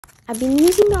I've been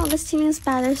using the Augustinus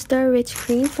Batter Stir Rich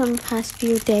Cream from the past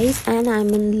few days and I'm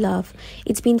in love.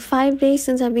 It's been 5 days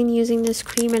since I've been using this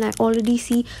cream and I already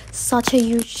see such a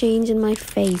huge change in my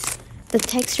face. The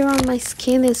texture on my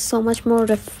skin is so much more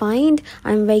refined.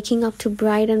 I'm waking up to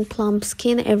bright and plump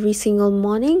skin every single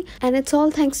morning and it's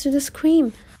all thanks to this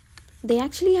cream. They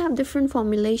actually have different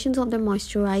formulations of the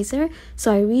moisturizer,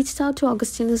 so I reached out to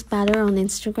Augustinus Batter on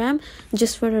Instagram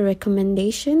just for a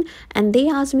recommendation and they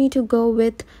asked me to go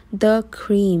with the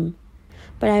cream.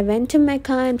 But I went to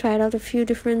Mecca and tried out a few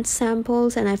different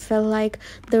samples and I felt like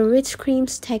the rich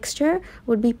cream's texture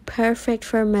would be perfect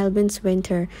for Melbourne's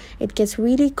winter. It gets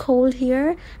really cold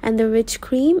here and the rich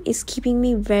cream is keeping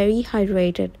me very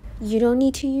hydrated. You don't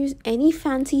need to use any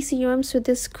fancy serums with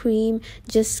this cream.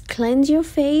 Just cleanse your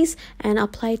face and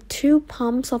apply 2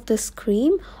 pumps of this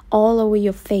cream all over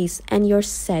your face and you're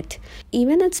set.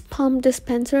 Even its pump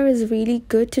dispenser is really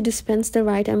good to dispense the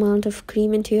right amount of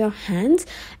cream into your hands,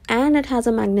 and it has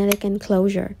a magnetic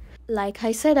enclosure. Like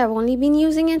I said, I've only been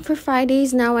using it for 5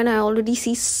 days now and I already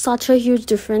see such a huge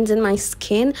difference in my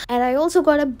skin. And I also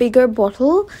got a bigger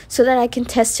bottle so that I can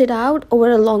test it out over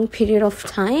a long period of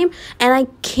time. And I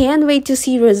can't wait to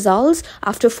see results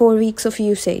after 4 weeks of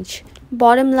usage.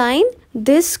 Bottom line,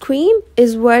 this cream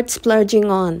is worth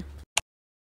splurging on.